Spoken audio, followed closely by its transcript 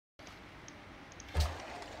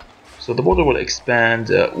So the border will expand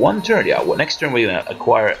one turn. Yeah, well, next turn we're gonna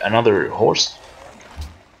acquire another horse.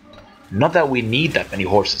 Not that we need that many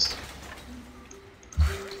horses.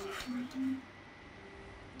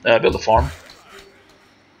 Build a farm.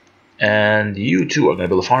 And you too are gonna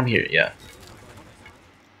build a farm here, yeah.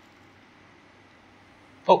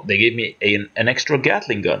 Oh, they gave me an extra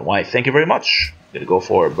Gatling gun. Why, thank you very much. I'm gonna go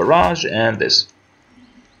for barrage and this.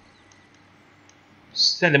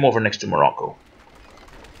 Send them over next to Morocco.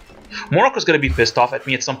 Morocco's gonna be pissed off at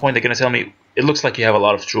me at some point. They're gonna tell me, it looks like you have a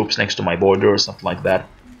lot of troops next to my border or something like that.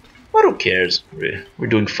 But who cares? We're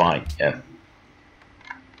doing fine, yeah.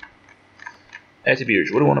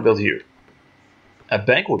 Atibirj, what do we want to build here? A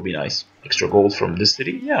bank would be nice. Extra gold from this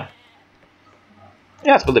city, yeah.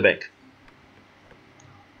 Yeah, let's build a bank.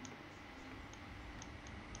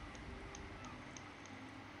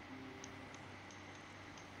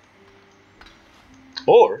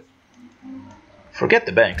 Or, forget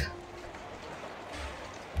the bank.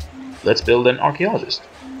 Let's build an archaeologist.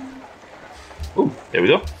 Ooh, there we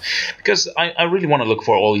go. Because I really want to look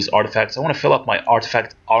for all these artifacts. I want to fill up my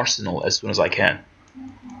artifact arsenal as soon as I can.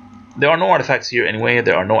 There are no artifacts here anyway.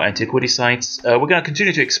 There are no antiquity sites. We're going to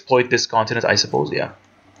continue to exploit this continent, I suppose, yeah.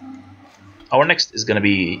 Our next is going to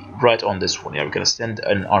be right on this one. Yeah, we're going to send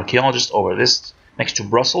an archaeologist over this next to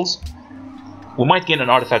Brussels. We might gain an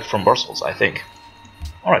artifact from Brussels, I think.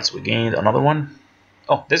 Alright, so we gained another one.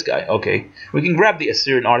 Oh, this guy, okay. We can grab the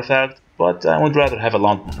Assyrian artifact, but I would rather have a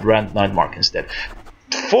landmark instead.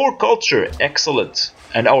 4 culture, excellent.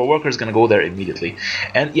 And our worker is going to go there immediately.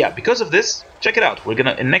 And yeah, because of this, check it out. We're going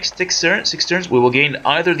to, in next 6 turns, we will gain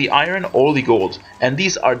either the iron or the gold. And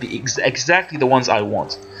these are the exactly the ones I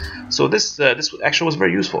want. So this actually was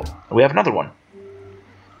very useful. We have another one.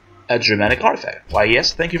 A Germanic artifact. Why,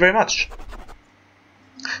 yes, thank you very much.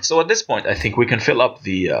 So at this point, I think we can fill up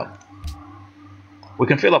the...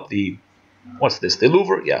 what's this? The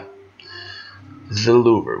Louvre? Yeah. The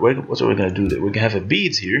Louvre. What are we going to do there? We're going to have a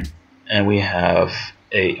beads here. And we have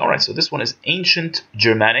a... Alright, so this one is ancient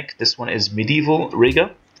Germanic. This one is medieval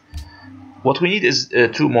Riga. What we need is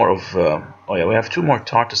 2 more of... oh yeah, we have 2 more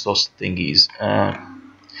Tartessos thingies.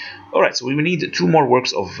 Alright, so we need 2 more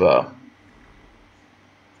works of...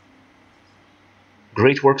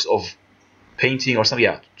 great works of painting or something.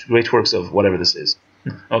 Yeah, great works of whatever this is.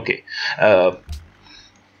 Okay.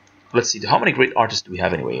 Let's see, how many great artists do we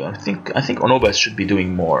have anyway? I think Onobas should be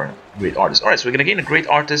doing more great artists. Alright, so we're going to gain a great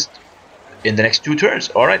artist in the next 2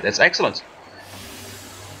 turns. Alright, that's excellent.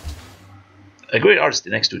 A great artist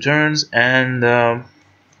in the next 2 turns, and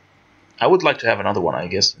I would like to have another one, I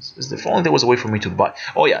guess. If only there was a way for me to buy.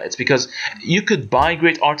 Oh yeah, it's because you could buy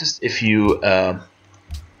great artists if you...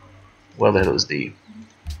 well, that was the...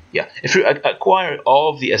 Yeah, if you acquire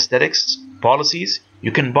all of the aesthetics policies,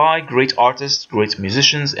 you can buy great artists, great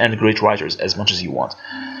musicians, and great writers as much as you want,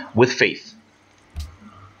 with faith.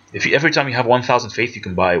 If you, every time you have 1,000 faith, you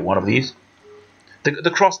can buy one of these.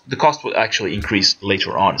 The cost will actually increase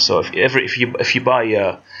later on. So if you buy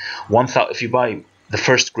the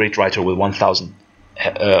first great writer with 1,000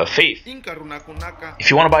 faith, if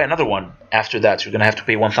you want to buy another one after that, you're gonna have to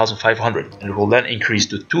pay 1,500, and it will then increase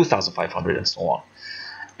to 2,500 and so on.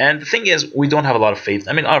 And the thing is, we don't have a lot of faith.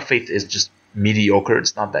 I mean, our faith is just mediocre.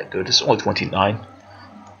 It's not that good. It's only 29.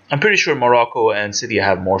 I'm pretty sure Morocco and Syria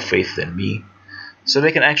have more faith than me, so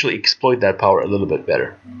they can actually exploit that power a little bit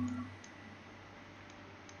better.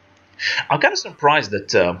 I'm kind of surprised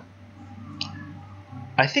that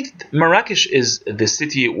I think Marrakesh is the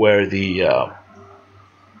city where the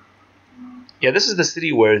yeah, this is the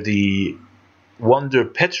city where the Wonder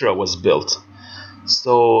Petra was built.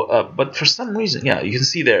 So, but for some reason, yeah, you can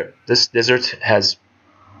see there, this desert has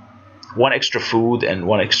 1 extra food and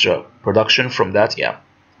 1 extra production from that. Yeah,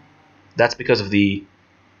 that's because of the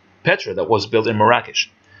Petra that was built in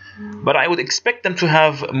Marrakesh. But I would expect them to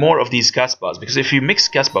have more of these Kasbahs, because if you mix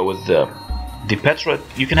Kasbah with the Petra,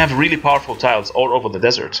 you can have really powerful tiles all over the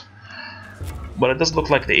desert. But it doesn't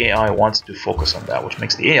look like the AI wants to focus on that, which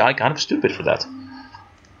makes the AI kind of stupid for that.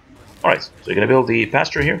 Alright, so you're going to build the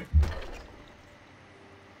pasture here.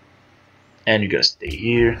 And you're going to stay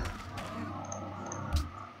here.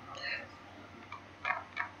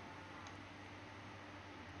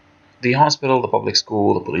 The hospital, the public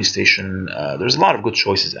school, the police station, there's a lot of good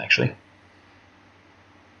choices actually.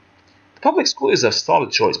 The public school is a solid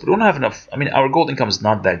choice, but we don't have enough. I mean, our gold income is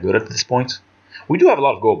not that good at this point. We do have a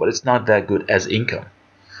lot of gold, but it's not that good as income.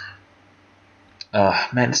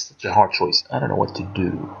 Man, it's such a hard choice. I don't know what to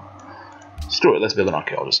do. Screw it, let's build an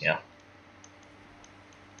archaeologist, yeah.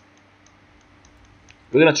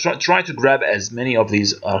 We're going to try to grab as many of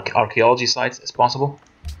these archaeology sites as possible.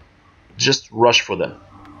 Just rush for them.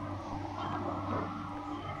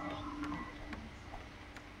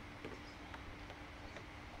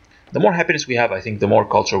 The more happiness we have, I think the more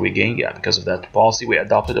culture we gain, yeah, because of that policy we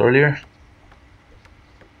adopted earlier.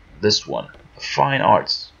 This one, fine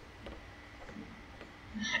arts.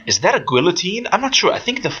 Is that a guillotine? I'm not sure. I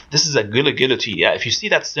think this is a guillotine. Yeah, if you see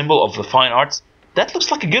that symbol of the fine arts, that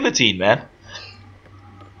looks like a guillotine, man.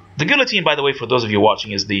 The guillotine, by the way, for those of you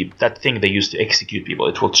watching, is that thing they use to execute people.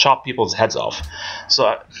 It will chop people's heads off.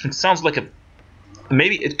 So it sounds like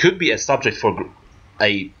maybe it could be a subject for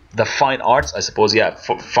the fine arts, I suppose. Yeah,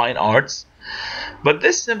 for fine arts. But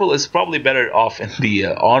this symbol is probably better off in the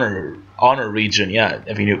honor region. Yeah,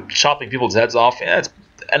 I mean, you're chopping people's heads off. Yeah, it's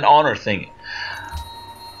an honor thing.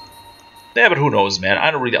 Yeah, but who knows, man?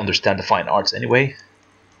 I don't really understand the fine arts anyway.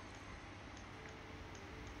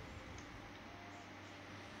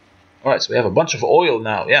 Alright, so we have a bunch of oil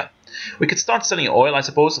now, yeah. We could start selling oil, I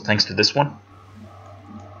suppose, thanks to this one.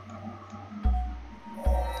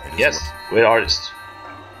 Yes, great artist.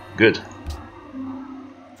 Good.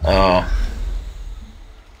 Alright,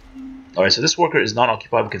 so this worker is not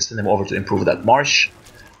occupied. We can send him over to improve that marsh,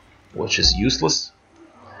 which is useless.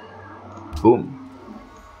 Boom.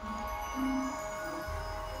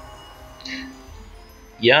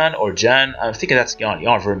 Jan or Jan, I'm thinking that's Jan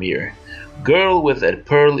Vermeer. Girl with a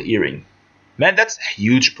pearl earring. Man, that's a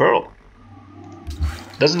huge pearl.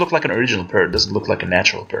 Doesn't look like an original pearl. Doesn't look like a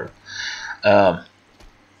natural pearl.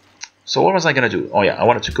 So what was I going to do? Oh yeah, I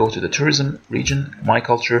wanted to go to the tourism region, my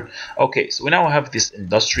culture. Okay, so we now have this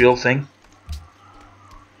industrial thing.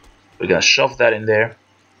 We're going to shove that in there.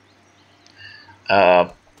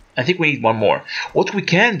 I think we need one more. What we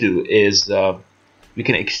can do is we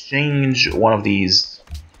can exchange one of these.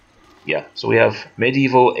 Yeah, so we have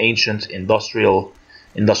medieval, ancient, industrial.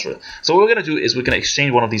 So what we're going to do is we're going to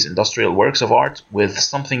exchange one of these industrial works of art with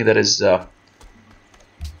something that is...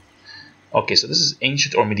 okay, so this is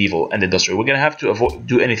ancient or medieval and industrial. We're going to have to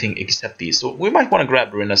do anything except these. So we might want to grab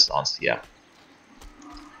the Renaissance, yeah.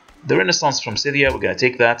 The Renaissance from Scythia, we're going to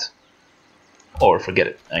take that. Or forget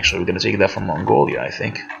it. Actually, we're going to take that from Mongolia, I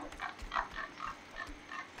think.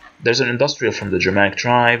 There's an industrial from the Germanic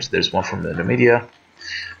tribes. There's one from the Numidia.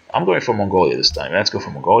 I'm going for Mongolia this time. Let's go for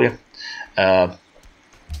Mongolia.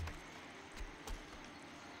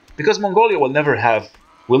 Because Mongolia will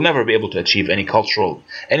never be able to achieve any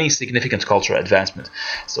significant cultural advancement.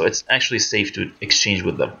 So it's actually safe to exchange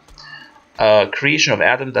with them. Creation of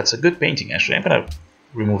Adam, that's a good painting actually. I'm gonna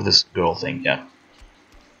remove this girl thing, yeah.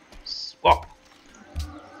 Swap.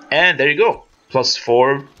 And there you go.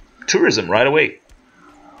 +4 tourism right away.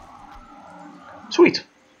 Sweet.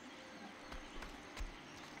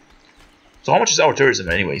 So how much is our tourism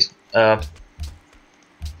anyways?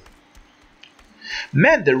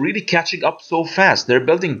 Man, they're really catching up so fast. They're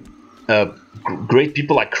building great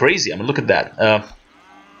people like crazy. I mean, look at that.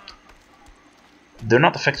 They're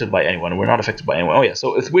not affected by anyone. We're not affected by anyone. Oh yeah,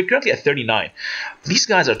 so we're currently at 39. These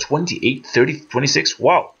guys are 28, 30, 26.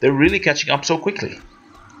 Wow, they're really catching up so quickly.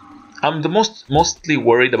 I'm mostly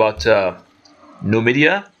worried about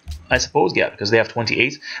Numidia, I suppose, yeah, because they have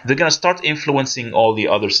 28. They're gonna start influencing all the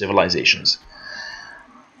other civilizations,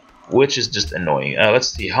 which is just annoying. Let's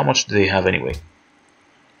see, how much do they have anyway?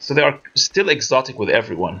 So they are still exotic with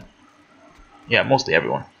everyone. Yeah, mostly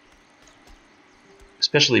everyone.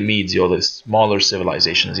 Especially Medes, the smaller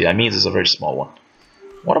civilizations. Yeah, Medes is a very small one.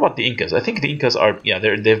 What about the Incas? I think the Incas are, yeah,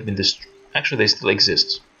 they've been destroyed. Actually, they still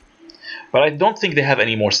exist. But I don't think they have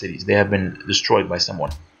any more cities. They have been destroyed by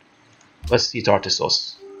someone. Let's see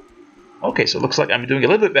Tartessos. Okay, so it looks like I'm doing a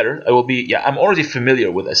little bit better. I'm already familiar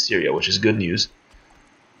with Assyria, which is good news.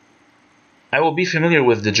 I will be familiar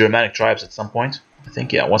with the Germanic tribes at some point. I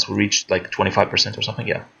think, yeah, once we reach like 25% or something,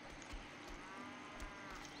 yeah.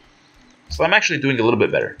 So I'm actually doing a little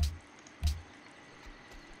bit better.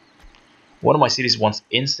 One of my cities wants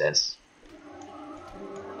incense.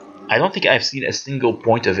 I don't think I've seen a single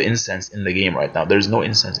point of incense in the game right now. There's no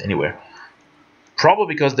incense anywhere.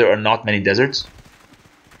 Probably because there are not many deserts.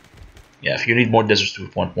 Yeah, if you need more deserts to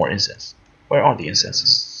want more incense. Where are the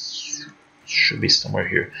incenses? Should be somewhere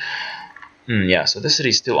here. Yeah, so this city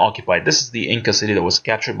is still occupied. This is the Inca city that was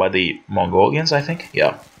captured by the Mongolians, I think.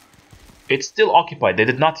 Yeah. It's still occupied. They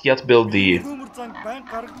did not yet build the...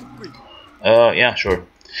 yeah, sure.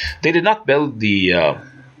 They did not build the...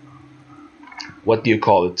 what do you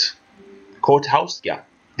call it? Courthouse? Yeah.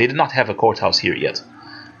 They did not have a courthouse here yet,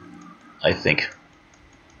 I think.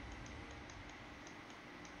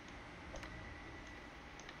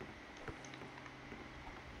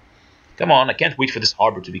 Come on, I can't wait for this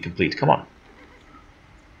harbor to be complete. Come on.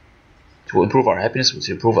 It will improve our happiness, it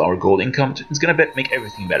will improve our gold income. It's gonna make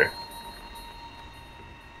everything better.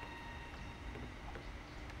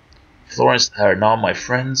 Florence are now my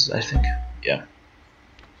friends, I think. Yeah.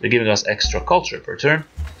 They're giving us extra culture per turn,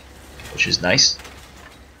 which is nice.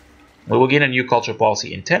 We will gain a new culture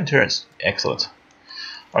policy in 10 turns. Excellent.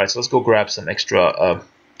 Alright, so let's go grab some extra...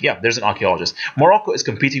 yeah, there's an archaeologist. Morocco is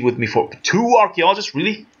competing with me for 2 archaeologists?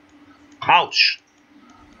 Really? Ouch.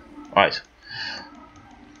 Alright.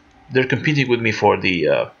 They're competing with me for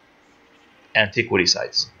the antiquity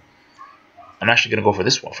sites. I'm actually going to go for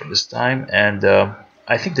this one for this time. And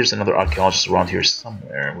I think there's another archaeologist around here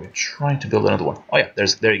somewhere. We're trying to build another one. Oh yeah,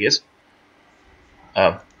 there he is.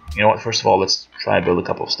 You know what? First of all, let's try and build a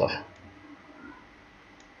couple of stuff.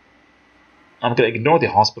 I'm going to ignore the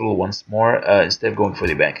hospital once more instead of going for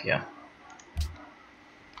the bank. Yeah.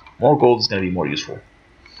 More gold is going to be more useful.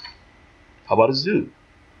 How about a zoo?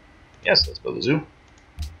 Yes, let's build a zoo.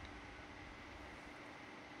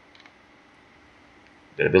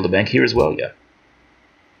 Gonna build a bank here as well, yeah.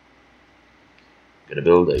 Gonna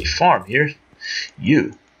build a farm here.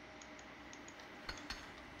 You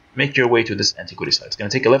make your way to this antiquity site. It's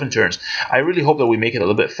gonna take 11 turns. I really hope that we make it a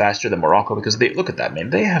little bit faster than Morocco, because they look at that, man.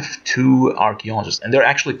 They have 2 archaeologists and they're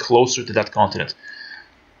actually closer to that continent.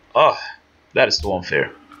 Ugh, that is so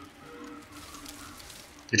unfair.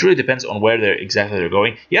 It really depends on where exactly they're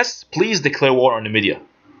going. Yes, please declare war on Numidia.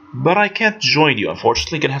 But I can't join you,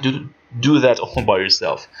 unfortunately. You're gonna have to do that all by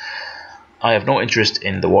yourself. I have no interest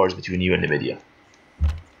in the wars between you and Numidia.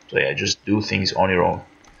 So yeah, just do things on your own.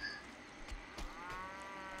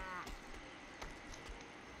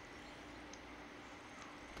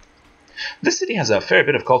 This city has a fair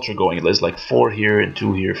bit of culture going. There's like 4 here and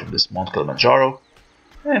 2 here from this Mount Kilimanjaro.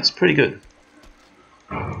 Yeah, it's pretty good.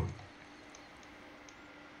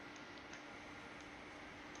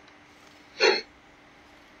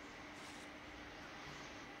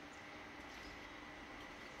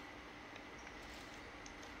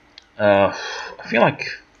 I feel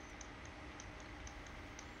like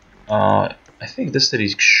I think this city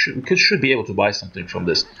should be able to buy something from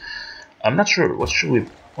this. I'm not sure. What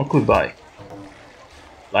could we buy?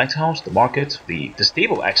 Lighthouse, the market, the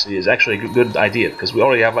stable actually is actually a good idea, because we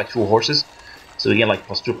already have like 2 horses, so we get like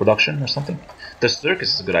 +2 production or something. The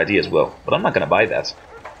circus is a good idea as well, but I'm not gonna buy that.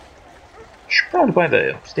 Should probably buy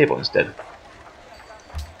the stable instead.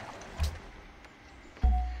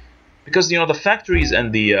 Because, you know, the factories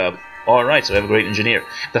and the... Alright, so I have a great engineer.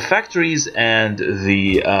 The factories and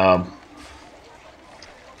the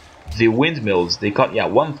windmills, they cut, yeah,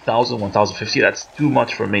 1,000, 1,050, that's too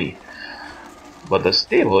much for me. But the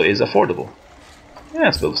stable is affordable. Yeah,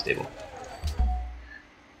 let's build a stable.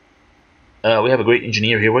 We have a great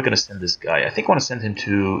engineer here. We're going to send this guy. I think I want to send him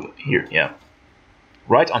to here, yeah.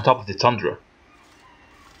 Right on top of the tundra.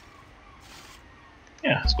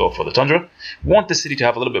 Yeah, let's go for the tundra. We want the city to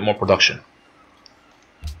have a little bit more production.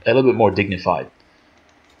 A little bit more dignified.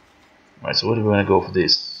 Alright, so what do we want to go for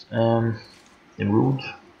this? Emerald.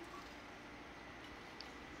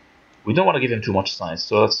 We don't want to give him too much science,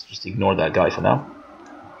 so let's just ignore that guy for now.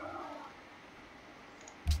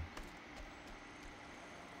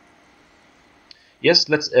 Yes,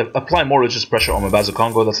 let's apply more religious pressure on Mabazo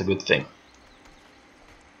Congo. That's a good thing.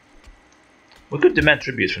 We could demand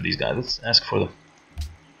tributes from these guys. Let's ask for them.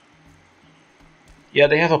 Yeah,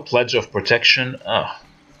 they have a pledge of protection.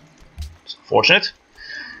 It's unfortunate.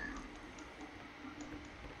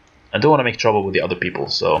 I don't want to make trouble with the other people,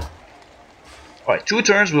 so... Alright, 2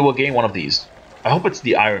 turns, we will gain one of these. I hope it's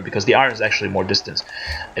the iron, because the iron is actually more distant.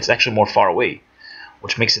 It's actually more far away,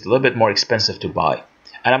 which makes it a little bit more expensive to buy.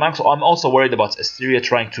 And I'm also worried about Assyria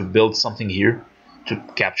trying to build something here to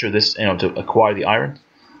capture this, you know, to acquire the iron.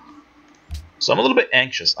 So I'm a little bit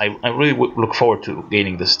anxious. I really look forward to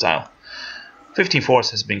gaining this tile. 15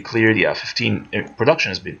 forest has been cleared. Yeah, 15 production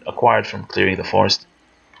has been acquired from clearing the forest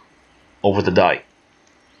over the dye.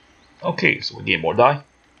 Okay, so we gain more dye.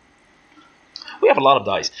 We have a lot of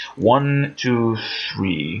dyes. 1, 2,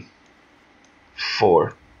 3,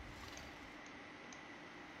 4.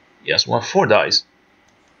 Yes, we have 4 dyes.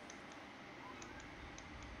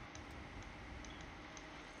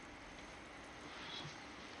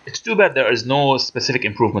 It's too bad there is no specific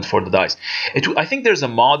improvement for the dyes. I think there's a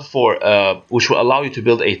mod for which will allow you to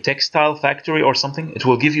build a textile factory or something. It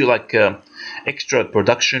will give you like extra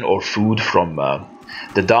production or food from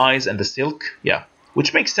the dyes and the silk. Yeah,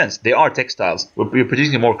 which makes sense. They are textiles. We're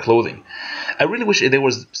producing more clothing. I really wish there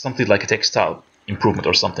was something like a textile improvement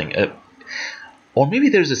or something. Or maybe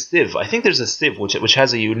there's a Civ. I think there's a Civ which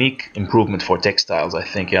has a unique improvement for textiles. I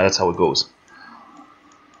think, yeah, that's how it goes.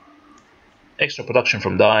 Extra production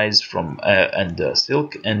from dyes, from and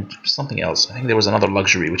silk, and something else. I think there was another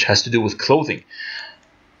luxury which has to do with clothing.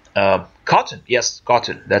 Cotton, yes,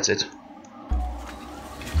 cotton. That's it.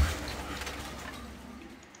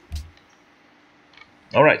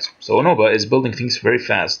 Alright, so Onova is building things very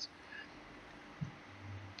fast.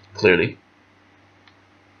 Clearly.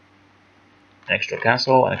 An extra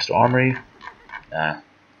castle, an extra armory.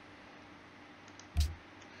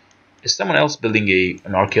 Is someone else building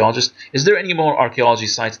an archaeologist? Is there any more archaeology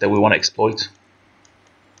sites that we want to exploit?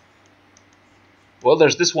 Well,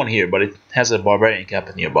 there's this one here, but it has a barbarian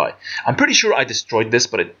camp nearby. I'm pretty sure I destroyed this,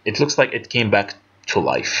 but it looks like it came back to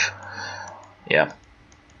life. Yeah.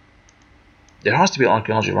 There has to be an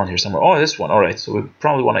archaeology around here somewhere. Oh, this one. Alright, so we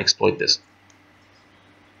probably want to exploit this.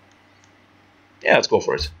 Yeah, let's go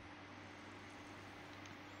for it.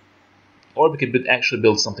 Or we could actually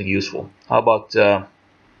build something useful. How about... yeah,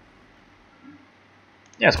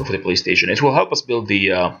 let's go for the police station. It will help us build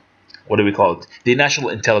the... what do we call it? The National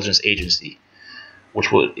Intelligence Agency.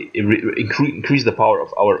 Which will increase the power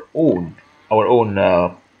of our own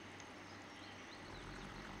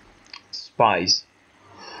spies.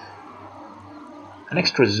 An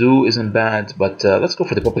extra zoo isn't bad, but let's go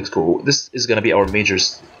for the public school. This is going to be our major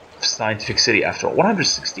scientific city after all.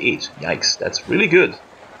 168. Yikes, that's really good.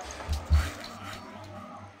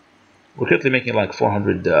 We're currently making like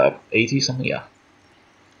 480 something, yeah.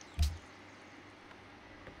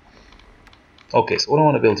 Okay, so what do I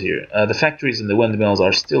want to build here? The factories and the windmills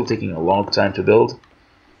are still taking a long time to build.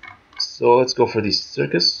 So let's go for the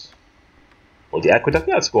circus. Or the aqueduct.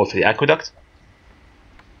 Yeah, let's go for the aqueduct.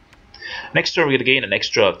 Next turn we're going to gain an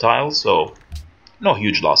extra tile, so no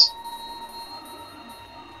huge loss.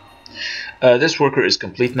 This worker is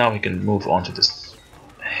complete now. He can move on to this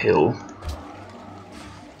hill.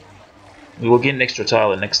 We will gain an extra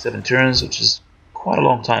tile in the next 7 turns, which is quite a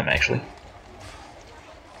long time actually.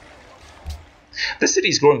 This city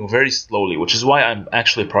is growing very slowly, which is why I'm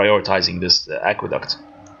actually prioritizing this aqueduct.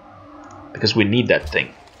 Because we need that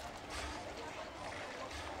thing.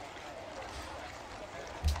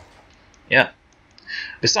 Yeah.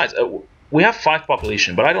 Besides, we have 5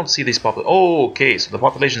 population, but I don't see these population. Oh, okay, so the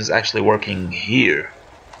population is actually working here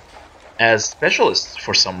as specialists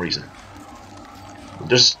for some reason.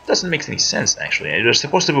 This doesn't make any sense actually. They're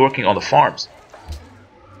supposed to be working on the farms.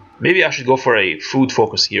 Maybe I should go for a food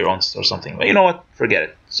focus here or something. But you know what? Forget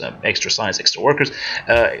it. Some extra science, extra workers.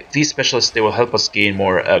 These specialists, they will help us gain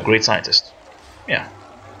more great scientists. Yeah.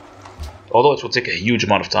 Although it will take a huge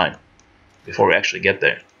amount of time before we actually get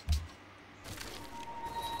there.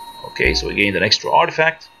 Okay, so we gained an extra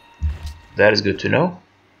artifact. That is good to know.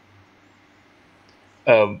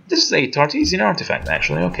 This is a Tartessian artifact,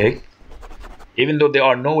 actually. Okay. Even though they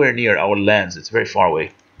are nowhere near our lands, it's very far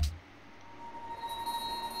away.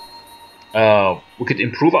 We could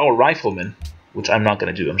improve our riflemen, which I'm not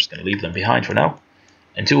going to do. I'm just going to leave them behind for now.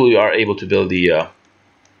 Until we are able to build the... I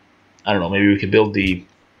don't know, maybe we could build the...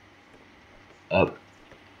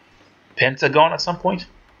 Pentagon at some point.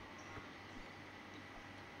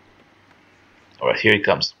 Alright, here it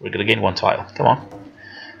comes. We're going to gain 1 tile. Come on.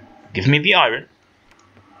 Give me the iron.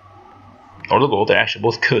 Or the gold. They're actually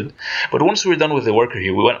both good. But once we're done with the worker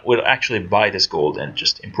here, we'll actually buy this gold and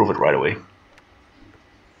just improve it right away.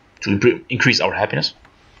 To increase our happiness.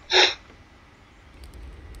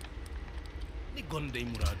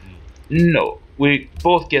 No, we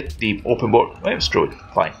both get the open board. Wait, screw it.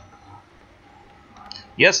 Fine.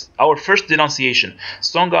 Yes, our first denunciation.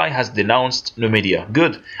 Songhai has denounced Numidia.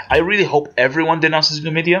 Good. I really hope everyone denounces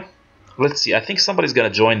Numidia. Let's see. I think somebody's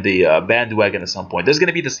going to join the bandwagon at some point. There's going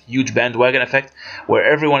to be this huge bandwagon effect where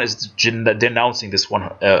everyone is denouncing this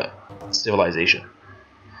one civilization.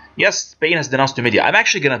 Yes, Spain has denounced Numidia. I'm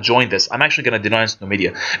actually going to join this. I'm actually going to denounce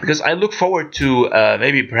Numidia. Because I look forward to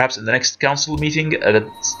maybe perhaps in the next council meeting that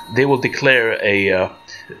they will declare a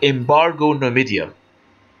embargo Numidia.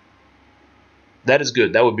 That is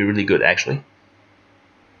good. That would be really good, actually.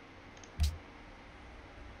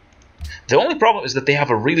 The only problem is that they have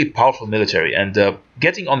a really powerful military. And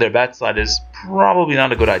getting on their bad side is probably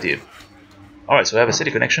not a good idea. Alright, so we have a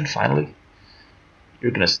city connection, finally.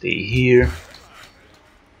 You're going to stay here.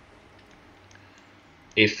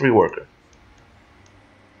 A free worker.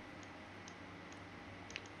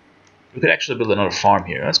 We could actually build another farm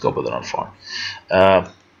here. Let's go build another farm.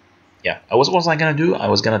 Yeah, what was I gonna do? I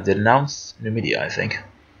was gonna denounce Numidia, I think.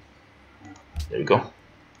 There we go.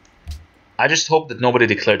 I just hope that nobody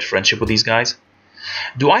declared friendship with these guys.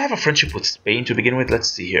 Do I have a friendship with Spain to begin with? Let's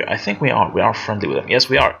see here. I think we are. We are friendly with them. Yes,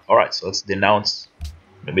 we are. Alright, so let's denounce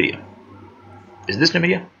Numidia. Is this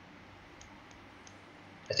Numidia?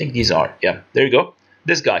 I think these are. Yeah, there you go.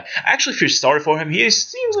 This guy. I actually feel sorry for him. He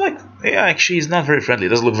seems like... Yeah, actually, he's not very friendly. He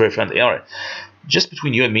doesn't look very friendly. Alright. Just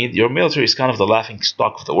between you and me, your military is kind of the laughing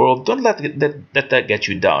stock of the world. Don't let that get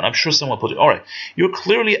you down. I'm sure someone put it... Alright. You're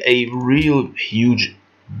clearly a real huge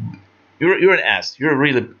You're an ass. You're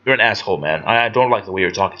an asshole, man. I don't like the way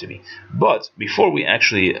you're talking to me. But before we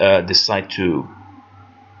actually decide to,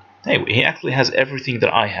 hey, he actually has everything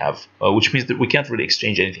that I have, which means that we can't really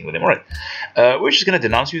exchange anything with him. All right, we're just gonna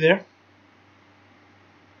denounce you there.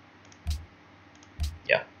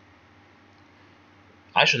 Yeah,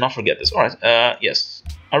 I should not forget this. All right. Yes,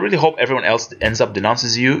 I really hope everyone else ends up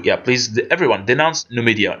denounces you. Yeah, please, everyone, denounce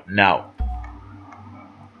Numidia now.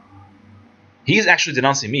 He's actually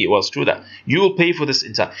denouncing me. Well, screw that. You will pay for this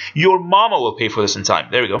in time. Your mama will pay for this in time.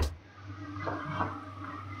 There we go.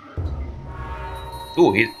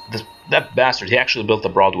 Ooh, that bastard. He actually built the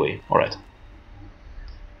Broadway. Alright.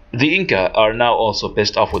 The Inca are now also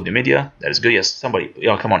pissed off with Numidia. That is good. Yes, somebody.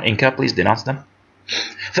 Oh, come on, Inca, please denounce them.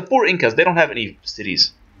 The poor Incas, they don't have any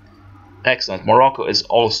cities. Excellent. Morocco is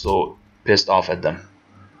also pissed off at them.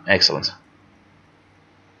 Excellent.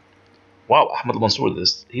 Wow, Ahmed al-Mansur,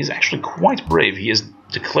 he's actually quite brave. He has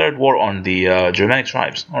declared war on the Germanic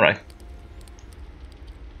tribes. Alright.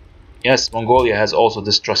 Yes, Mongolia has also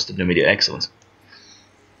distrusted Numidia. Excellent.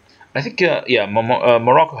 I think, yeah,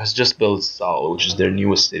 Morocco has just built Saul, which is their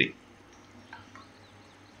newest city.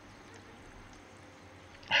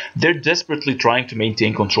 They're desperately trying to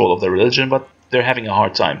maintain control of their religion, but they're having a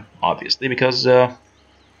hard time, obviously, because, I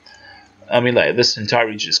mean, like, this entire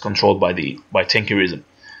region is controlled by Tenkirism.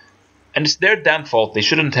 And it's their damn fault. They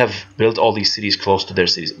shouldn't have built all these cities close to their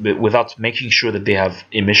cities without making sure that they have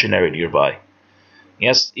a missionary nearby.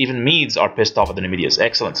 Yes, even Medes are pissed off at the Numidians.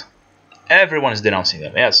 Excellent. Everyone is denouncing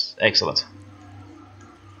them. Yes, excellent.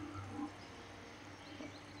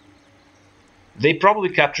 They probably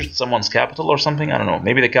captured someone's capital or something. I don't know.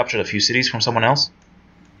 Maybe they captured a few cities from someone else.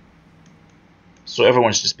 So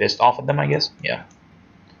everyone's just pissed off at them, I guess. Yeah.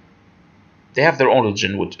 They have their own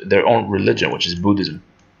religion, which is Buddhism.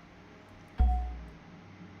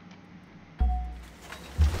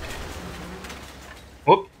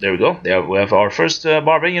 Whoop, there we go. We have our first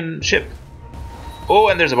barbarian ship. Oh,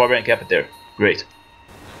 and there's a barbarian captain there. Great.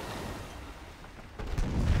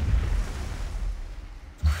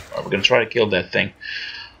 Alright, we're gonna try to kill that thing.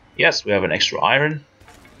 Yes, we have an extra iron.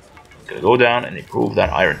 We're gonna go down and improve that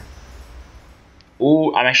iron.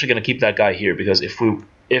 Oh, I'm actually gonna keep that guy here because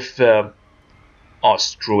oh,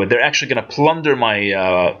 screw it. They're actually gonna plunder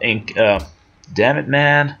my ink. Damn it,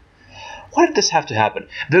 man. Why did this have to happen?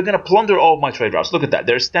 They're gonna plunder all of my trade routes. Look at that.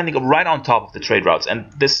 They're standing right on top of the trade routes, and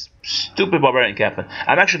this stupid barbarian encampment.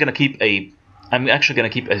 I'm actually gonna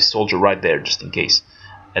keep a soldier right there just in case.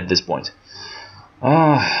 At this point.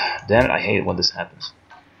 Ah, damn it! I hate it when this happens.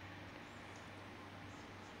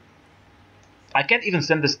 I can't even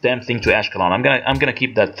send this damn thing to Ashkelon. I'm gonna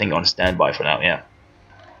keep that thing on standby for now. Yeah.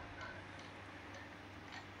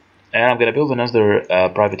 And I'm gonna build another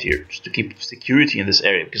privateer just to keep security in this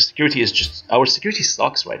area, because our security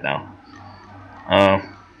sucks right now.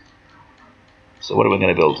 So what are we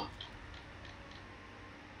gonna build?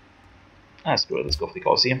 Screw it, let's go for the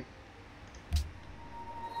Colosseum.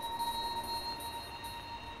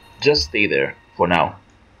 Just stay there for now.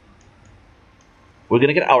 We're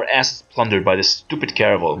gonna get our asses plundered by this stupid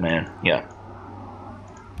caravel, man. Yeah.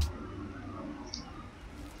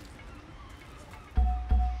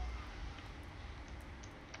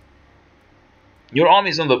 Your army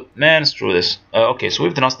is on the... Man, screw this. Okay, so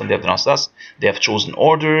we've denounced them, they have denounced us. They have chosen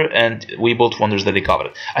order, and we built wonders that they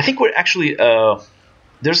coveted. I think we're actually...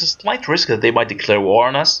 there's a slight risk that they might declare war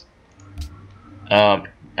on us. I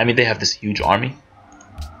mean, they have this huge army.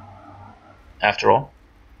 After all.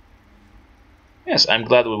 Yes, I'm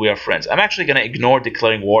glad that we are friends. I'm actually going to ignore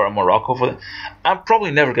declaring war on Morocco. I'm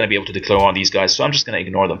probably never going to be able to declare war on these guys, so I'm just going to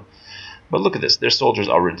ignore them. But look at this, their soldiers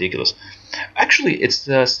are ridiculous. Actually, it's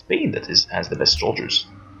Spain that has the best soldiers.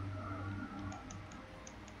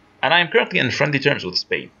 And I am currently in friendly terms with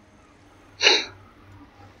Spain.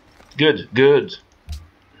 Good, good.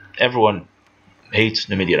 Everyone hates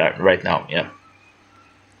Numidia right now, yeah.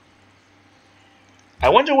 I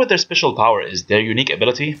wonder what their special power is, their unique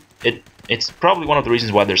ability. It's probably one of the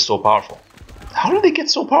reasons why they're so powerful. How do they get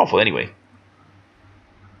so powerful anyway?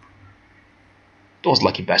 Those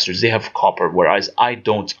lucky bastards, they have copper, whereas I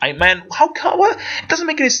don't. Man, how come? What? It doesn't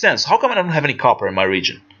make any sense. How come I don't have any copper in my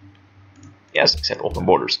region? Yes, except open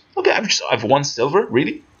borders. Okay, I've 1 silver,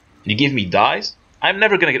 really? And you give me dyes? I'm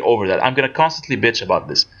never gonna get over that. I'm gonna constantly bitch about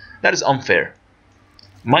this. That is unfair.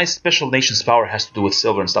 My special nation's power has to do with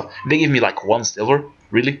silver and stuff. They give me like 1 silver,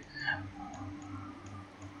 really?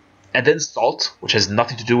 And then salt, which has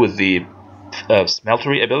nothing to do with the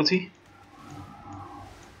smeltery ability.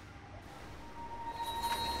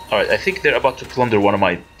 Alright, I think they're about to plunder one of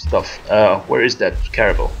my stuff. Where is that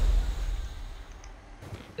caravel?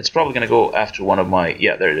 It's probably gonna go after one of my...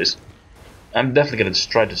 Yeah, there it is. I'm definitely gonna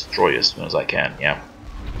try to destroy you as soon as I can, yeah.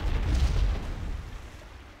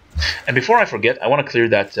 And before I forget, I want to clear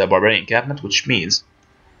that barbarian encampment, which means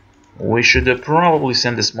we should probably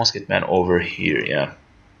send this musketman over here, yeah.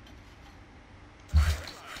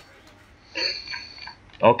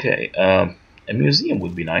 Okay, a museum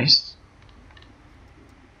would be nice.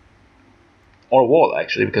 Or a wall,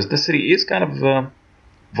 actually, because this city is kind of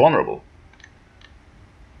vulnerable.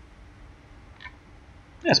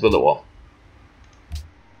 Let's build a wall.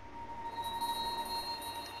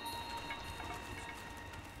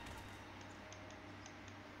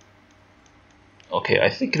 Okay, I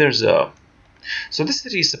think there's a... So this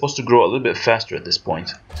city is supposed to grow a little bit faster at this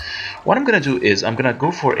point. What I'm going to do is I'm going to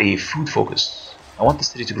go for a food focus. I want the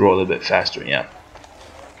city to grow a little bit faster, yeah.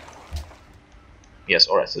 Yes,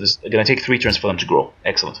 alright, so this is going to take 3 turns for them to grow.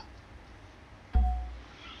 Excellent.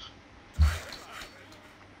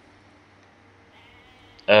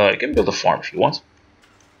 You can build a farm if you want.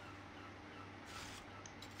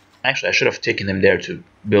 Actually, I should have taken him there to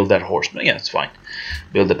build that horse, but yeah, it's fine.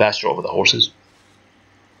 Build the pasture over the horses.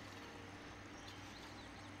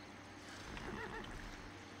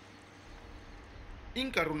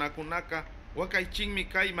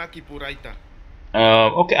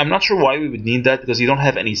 Okay, I'm not sure why we would need that, because you don't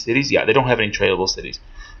have any cities. Yeah, they don't have any tradable cities.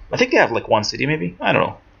 I think they have like 1 city, maybe? I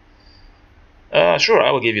don't know. Sure,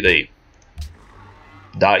 I will give you the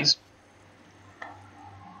dies.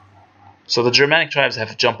 So the Germanic tribes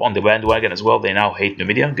have jumped on the bandwagon as well. They now hate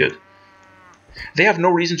Numidia. Good. They have no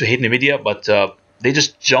reason to hate Numidia, but they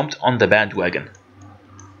just jumped on the bandwagon.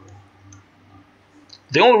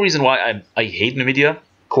 The only reason why I hate Numidia,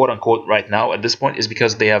 quote unquote, right now at this point is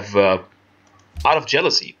because they have, out of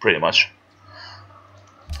jealousy, pretty much.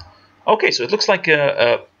 Okay, so it looks like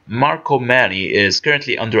Marco Mani is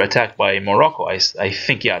currently under attack by Morocco. I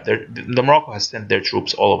think, yeah, the Morocco has sent their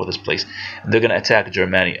troops all over this place. And they're going to attack the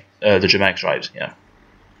Germanic tribes, yeah.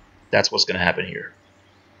 That's what's going to happen here.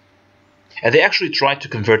 And they actually tried to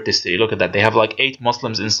convert this city. Look at that. They have like 8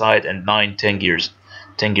 Muslims inside and 9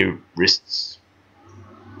 Tengierists.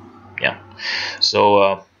 Yeah.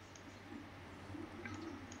 So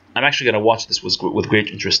I'm actually going to watch this with great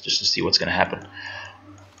interest just to see what's going to happen.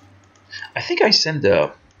 I think I send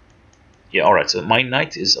the... Yeah, alright. So my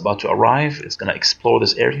knight is about to arrive. It's going to explore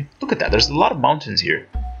this area. Look at that. There's a lot of mountains here.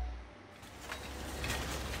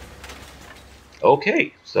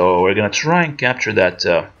 Okay. So we're going to try and capture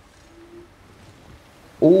that...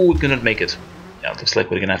 Oh, we couldn't make it. Yeah, it looks like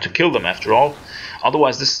we're going to have to kill them after all.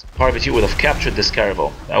 Otherwise, this privateer would have captured this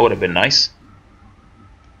caravel. That would have been nice.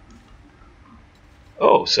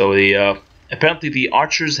 Oh, so the apparently the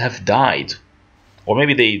archers have died. Or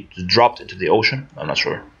maybe they dropped into the ocean. I'm not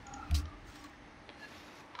sure.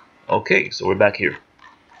 Okay, so we're back here.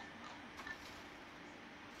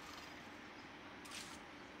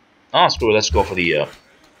 Ah, screw it. Let's go for the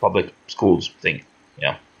public schools thing.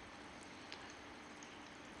 Yeah.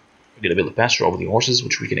 We're gonna build a pasture over the horses,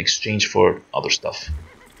 which we can exchange for other stuff.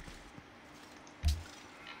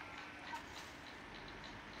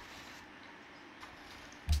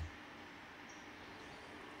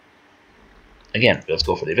 Again, let's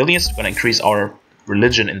go for the Vilnius. We're gonna increase our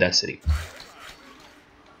religion in that city.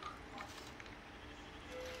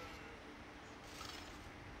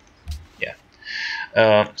 Yeah.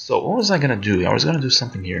 So what was I gonna do? I was gonna do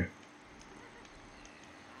something here.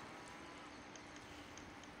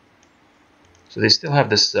 So they still have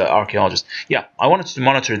this archaeologist. Yeah, I wanted to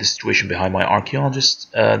monitor the situation behind my archaeologist.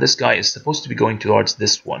 This guy is supposed to be going towards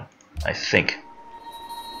this one, I think.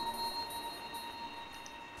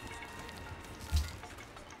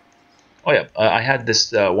 Oh yeah, I had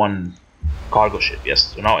this one cargo ship,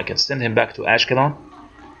 yes. So now I can send him back to Ashkelon.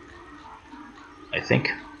 I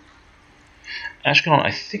think. Ashkelon,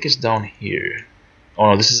 I think, is down here.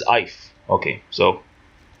 Oh no, this is Ife. Okay, so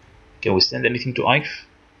can we send anything to Ife?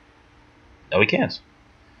 No, we can't.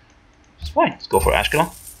 It's fine. Let's go for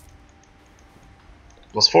Ashkelon.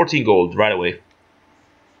 Plus 14 gold right away.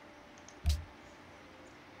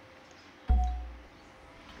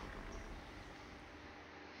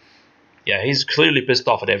 Yeah, he's clearly pissed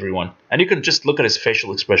off at everyone. And you can just look at his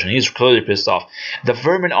facial expression. He's clearly pissed off. The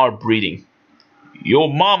vermin are breeding.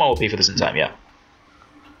 Your mama will pay for this in time, yeah.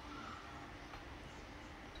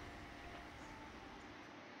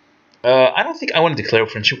 I don't think I want to declare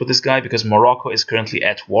friendship with this guy because Morocco is currently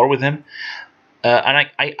at war with him. And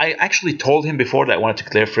I actually told him before that I wanted to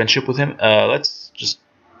declare friendship with him. Let's just...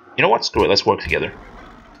 You know what? Screw it. Let's work together.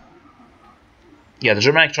 Yeah, the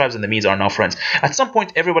Germanic tribes and the Medes are now friends. At some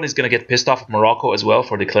point, everybody's going to get pissed off at Morocco as well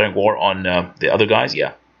for declaring war on the other guys.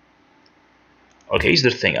 Yeah. Okay, here's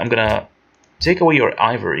the thing. I'm going to take away your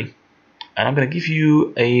ivory. And I'm gonna give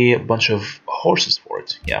you a bunch of horses for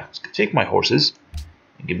it. Yeah, take my horses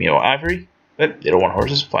and give me your ivory. But they don't want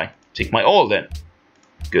horses, fine. Take my oil then.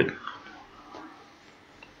 Good.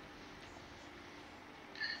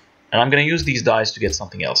 And I'm gonna use these dice to get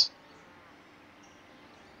something else.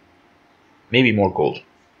 Maybe more gold.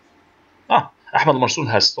 Ah, Ahmed Marsoon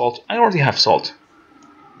has salt. I already have salt.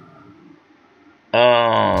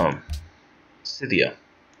 Scythia.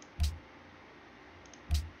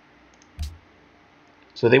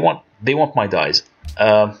 So they want my dies.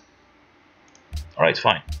 Alright,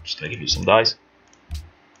 fine. Just gonna give you some dies.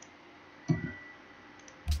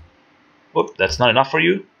 Whoop, that's not enough for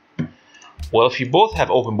you. Well, if you both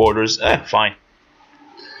have open borders, fine.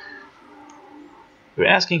 You're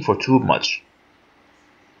asking for too much.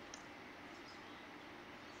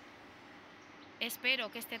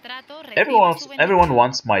 Everyone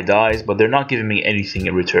wants my dies, but they're not giving me anything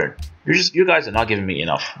in return. You guys are not giving me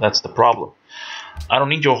enough. That's the problem. I don't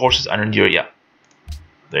need your horses. I don't need your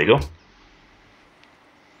There you go.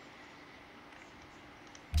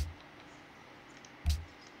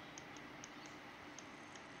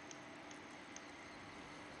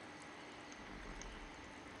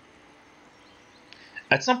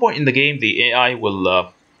 At some point in the game, the AI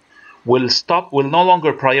will no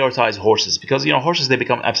longer prioritize horses, because horses, they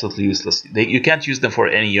become absolutely useless. You can't use them for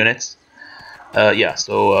any units.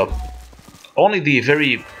 Only the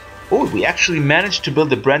very... Oh, we actually managed to build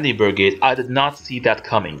the Brandenburg Gate. I did not see that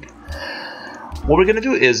coming. What we're gonna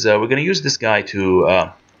do is we're gonna use this guy to...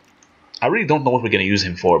 I really don't know what we're gonna use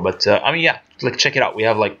him for, but I mean, yeah, like, check it out. We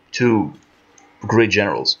have like 2 great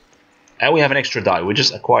generals, and we have an extra die. We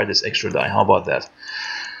just acquired this extra die. How about that?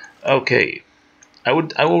 Okay. I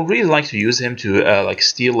would really like to use him to like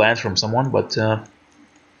steal land from someone, but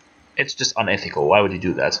it's just unethical. Why would you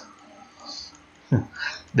do that?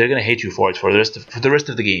 They're gonna hate you for it for the rest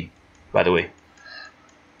of the game. By the way,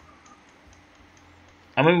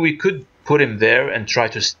 I mean, we could put him there and try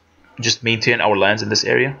to just maintain our lands in this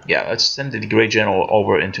area. Yeah, let's send the Great General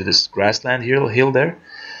over into this grassland hill there,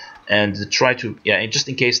 and try to just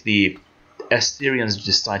in case the Assyrians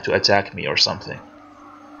decide to attack me or something.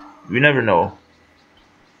 You never know.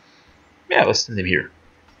 Yeah, let's send him here.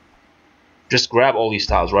 Just grab all these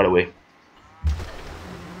tiles right away.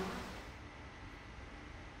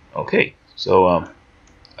 Okay, so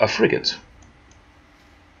a frigate.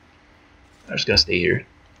 I'm just gonna stay here,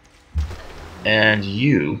 and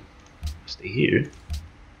you stay here.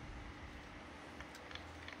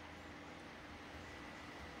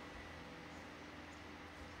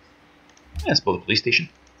 Let's build a police station.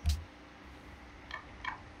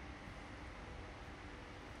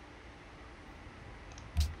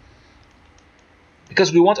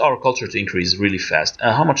 Because we want our culture to increase really fast.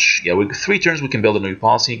 How much? Yeah, with 3 turns we can build a new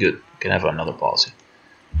policy. Good, we can have another policy.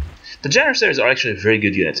 The Janissaries are actually a very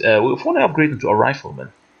good unit. We want to upgrade them to a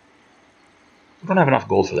rifleman. We don't have enough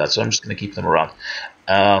gold for that, so I'm just going to keep them around.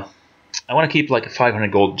 I want to keep like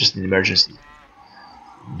 500 gold just in emergency.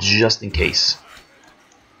 Just in case.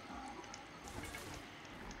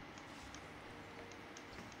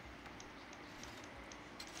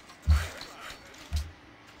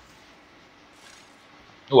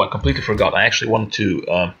 Oh, I completely forgot. I actually wanted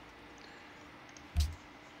to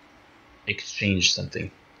exchange something.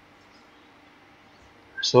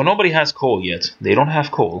 So nobody has coal yet. They don't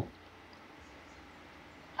have coal.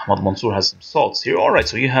 Ahmad Mansour has some salts here. Alright,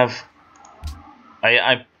 so you have...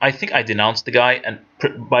 I think I denounced the guy, and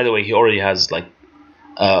by the way, he already has like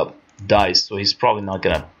dice, so he's probably not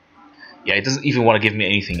gonna... Yeah, he doesn't even want to give me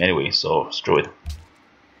anything anyway, so screw it.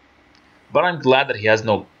 But I'm glad that he has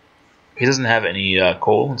no... He doesn't have any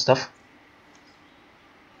coal and stuff.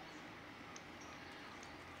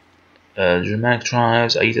 Germanic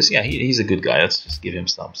tribes, Aetas, yeah, he's a good guy. Let's just give him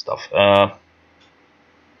some stuff. Oh,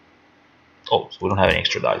 so we don't have any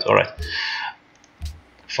extra dice. Alright.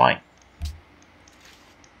 Fine.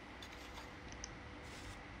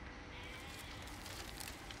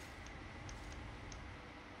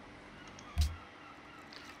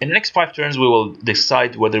 In the next 5 turns, we will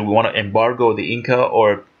decide whether we want to embargo the Inca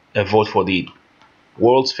or vote for the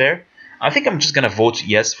World's Fair. I think I'm just gonna vote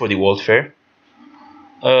yes for the World Fair.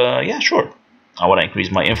 Yeah, sure. I want to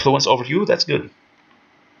increase my influence over you. That's good.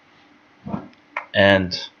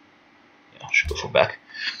 And yeah, I should go for back.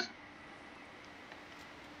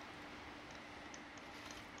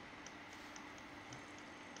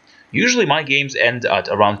 Usually my games end at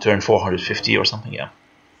around turn 450 or something. Yeah.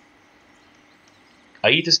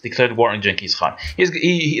 Aetas declared war on Genghis Khan.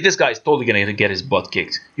 This guy is totally gonna get his butt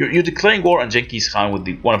kicked. You're declaring war on Genghis Khan with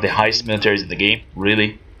one of the highest militaries in the game?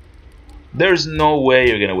 Really? There's no way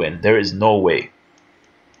you're gonna win. There is no way.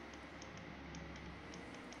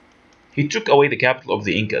 He took away the capital of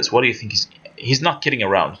the Incas. What do you think? He's not kidding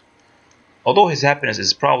around. Although his happiness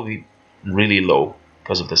is probably really low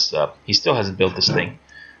because of this. He still hasn't built this thing.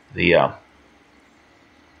 The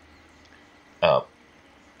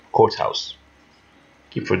courthouse.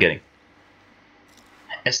 Keep forgetting.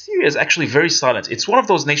 Assyria is actually very silent. It's one of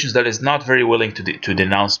those nations that is not very willing to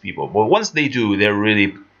denounce people. But once they do, they're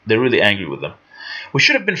really angry with them. We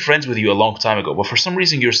should have been friends with you a long time ago, but for some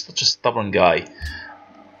reason you're such a stubborn guy.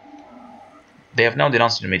 They have now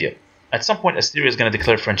denounced Numidia. At some point, Assyria is going to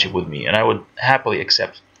declare friendship with me, and I would happily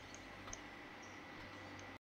accept.